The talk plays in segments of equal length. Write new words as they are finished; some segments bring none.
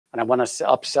and I want to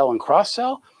upsell and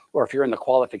cross-sell, or if you're in the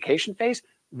qualification phase,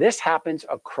 this happens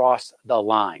across the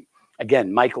line.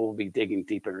 Again, Michael will be digging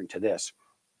deeper into this.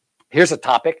 Here's a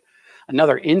topic,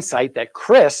 another insight that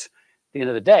Chris, at the end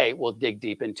of the day, will dig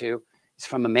deep into is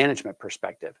from a management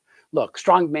perspective. Look,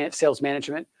 strong sales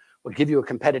management will give you a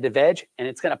competitive edge, and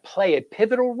it's going to play a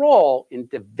pivotal role in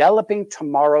developing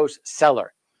tomorrow's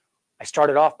seller. I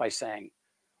started off by saying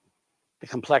the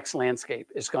complex landscape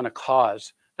is going to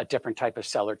cause a different type of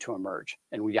seller to emerge,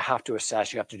 and you have to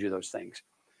assess, you have to do those things.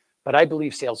 But I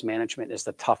believe sales management is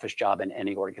the toughest job in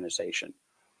any organization.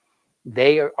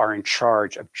 They are in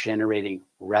charge of generating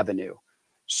revenue.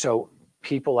 So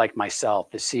people like myself,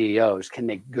 the CEOs, can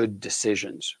make good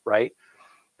decisions, right?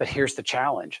 But here's the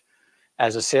challenge.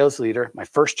 As a sales leader, my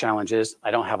first challenge is I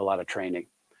don't have a lot of training.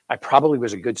 I probably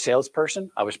was a good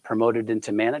salesperson. I was promoted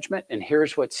into management. And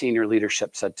here's what senior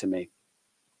leadership said to me.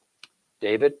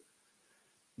 David,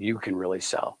 you can really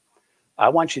sell. I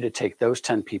want you to take those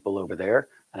 10 people over there,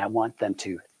 and I want them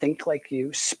to think like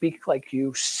you, speak like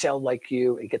you, sell like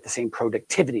you, and get the same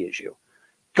productivity as you.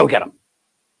 Go get them.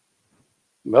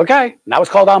 Okay, now it's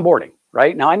called onboarding,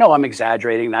 right? Now I know I'm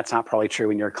exaggerating. That's not probably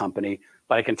true in your company,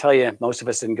 but I can tell you most of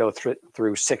us didn't go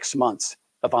through 6 months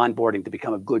of onboarding to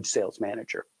become a good sales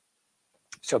manager.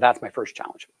 So that's my first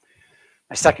challenge.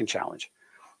 My second challenge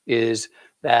is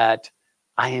that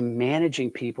I am managing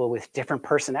people with different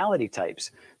personality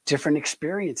types, different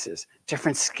experiences,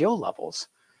 different skill levels.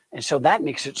 And so that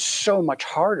makes it so much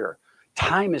harder.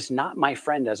 Time is not my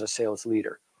friend as a sales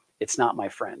leader. It's not my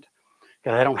friend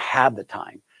because I don't have the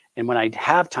time. And when I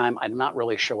have time, I'm not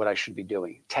really sure what I should be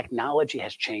doing. Technology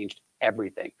has changed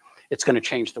everything. It's going to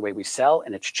change the way we sell,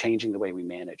 and it's changing the way we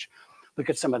manage. Look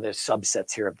at some of the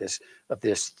subsets here of this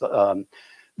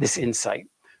insight.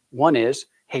 One is,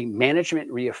 hey, management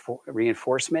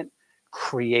reinforcement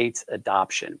creates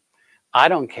adoption. I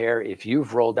don't care if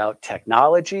you've rolled out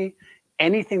technology,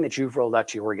 anything that you've rolled out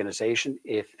to your organization,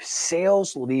 if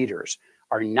sales leaders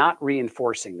are not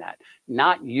reinforcing that,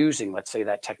 not using, let's say,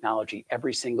 that technology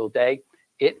every single day,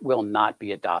 it will not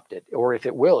be adopted. Or if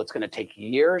it will, it's going to take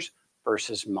years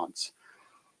versus months.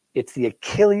 It's the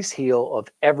Achilles heel of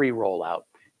every rollout.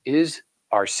 Is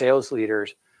our sales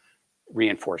leaders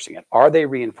reinforcing it? Are they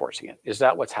reinforcing it? Is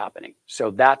that what's happening?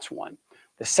 So that's one.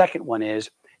 The second one is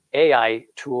AI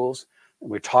tools. And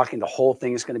we're talking, the whole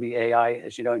thing is going to be AI,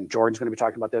 as you know, and Jordan's going to be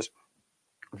talking about this.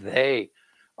 They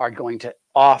are going to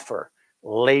offer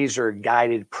laser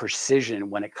guided precision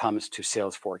when it comes to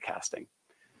sales forecasting.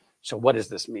 So what does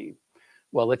this mean?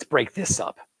 Well, let's break this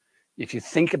up. If you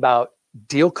think about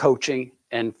deal coaching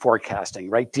and forecasting,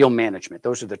 right? Deal management,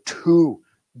 those are the two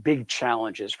big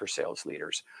challenges for sales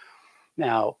leaders.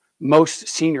 Now, most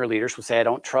senior leaders will say, I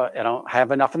don't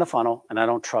have enough in the funnel and I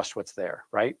don't trust what's there,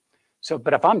 right? So,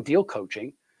 but if I'm deal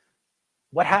coaching,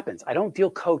 what happens? I don't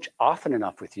deal coach often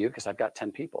enough with you because I've got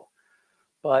 10 people,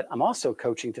 but I'm also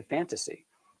coaching to fantasy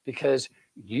because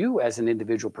you as an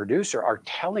individual producer are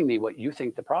telling me what you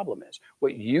think the problem is,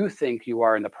 what you think you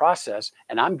are in the process,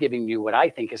 and I'm giving you what I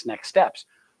think is next steps.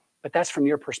 But that's from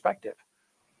your perspective.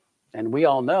 And we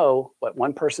all know what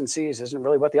one person sees isn't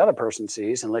really what the other person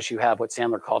sees, unless you have what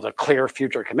Sandler calls a clear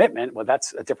future commitment. Well,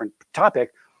 that's a different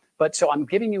topic. But so I'm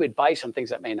giving you advice on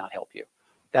things that may not help you.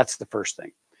 That's the first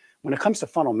thing. When it comes to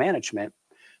funnel management,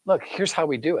 look, here's how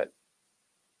we do it.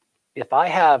 If I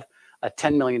have a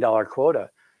 $10 million quota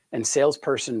and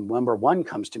salesperson number one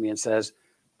comes to me and says,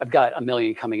 I've got $1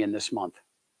 million coming in this month.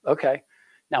 Okay.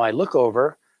 Now I look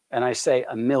over and I say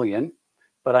 $1 million.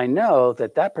 But I know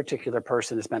that that particular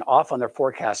person has been off on their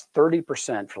forecast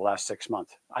 30% for the last 6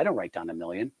 months. I don't write down $1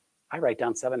 million. I write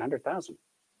down 700,000,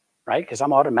 right? Because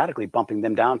I'm automatically bumping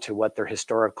them down to what their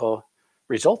historical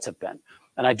results have been.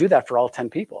 And I do that for all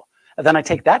 10 people. And then I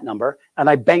take that number and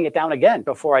I bang it down again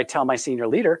before I tell my senior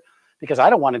leader, because I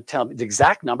don't want to tell the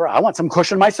exact number. I want some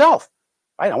cushion myself,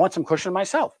 right? I want some cushion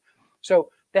myself.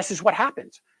 So this is what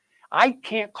happens. I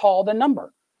can't call the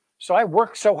number. So I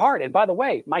work so hard. And by the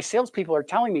way, my salespeople are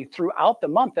telling me throughout the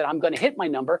month that I'm going to hit my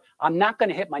number. I'm not going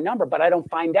to hit my number, but I don't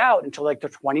find out until like the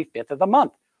 25th of the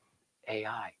month.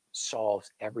 AI solves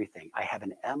everything. I have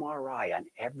an MRI on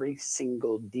every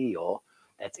single deal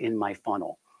that's in my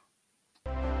funnel.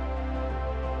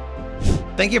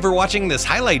 Thank you for watching this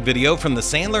highlight video from the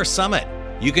Sandler Summit.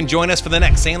 You can join us for the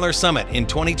next Sandler Summit in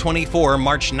 2024,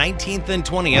 March 19th and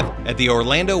 20th at the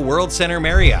Orlando World Center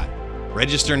Marriott.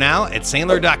 Register now at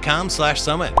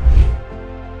sandler.com/summit.